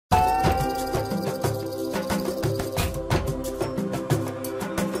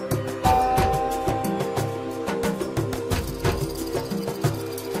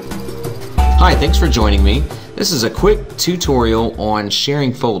Hi, thanks for joining me. This is a quick tutorial on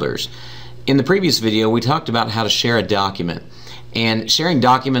sharing folders. In the previous video, we talked about how to share a document. And sharing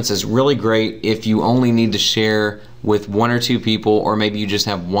documents is really great if you only need to share with one or two people, or maybe you just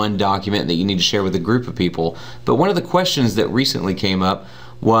have one document that you need to share with a group of people. But one of the questions that recently came up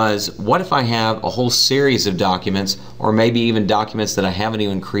was, what if I have a whole series of documents, or maybe even documents that I haven't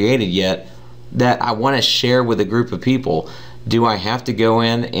even created yet, that I want to share with a group of people? Do I have to go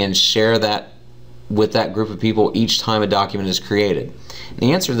in and share that with that group of people each time a document is created? And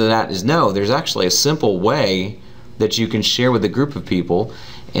the answer to that is no. There's actually a simple way that you can share with a group of people,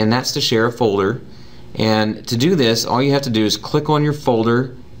 and that's to share a folder. And to do this, all you have to do is click on your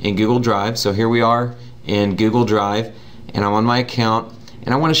folder in Google Drive. So here we are in Google Drive, and I'm on my account,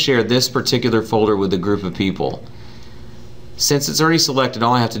 and I want to share this particular folder with a group of people. Since it's already selected,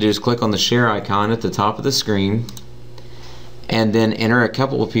 all I have to do is click on the share icon at the top of the screen and then enter a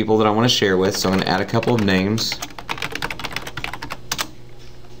couple of people that I want to share with. So I'm going to add a couple of names.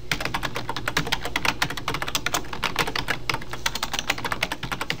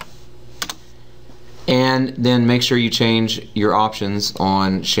 And then make sure you change your options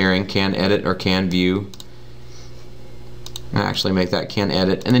on sharing, can edit or can view. I actually make that can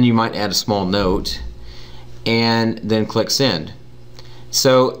edit, and then you might add a small note and then click send.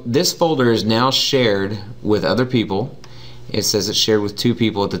 So this folder is now shared with other people. It says it's shared with 2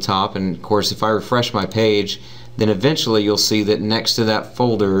 people at the top, and of course if I refresh my page, then eventually you'll see that next to that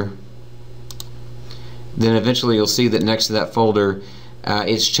folder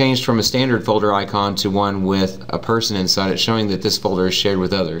it's changed from a standard folder icon to one with a person inside it, showing that this folder is shared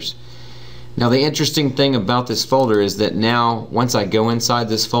with others. Now the interesting thing about this folder is that now once I go inside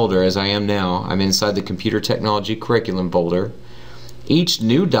this folder, as I am now, I'm inside the Computer Technology Curriculum folder. Each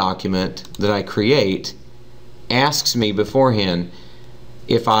new document that I create asks me beforehand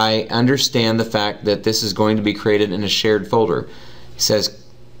if I understand the fact that this is going to be created in a shared folder. It says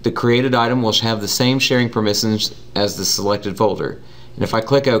the created item will have the same sharing permissions as the selected folder. And if I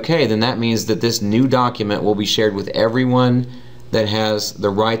click OK, then that means that this new document will be shared with everyone that has the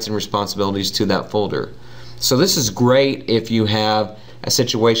rights and responsibilities to that folder. So this is great if you have a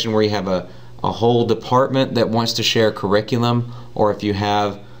situation where you have a whole department that wants to share curriculum, or if you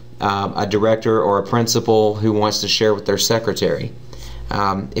have a director or a principal who wants to share with their secretary.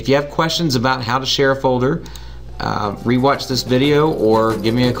 If you have questions about how to share a folder, rewatch this video or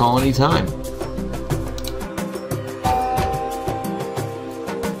give me a call anytime.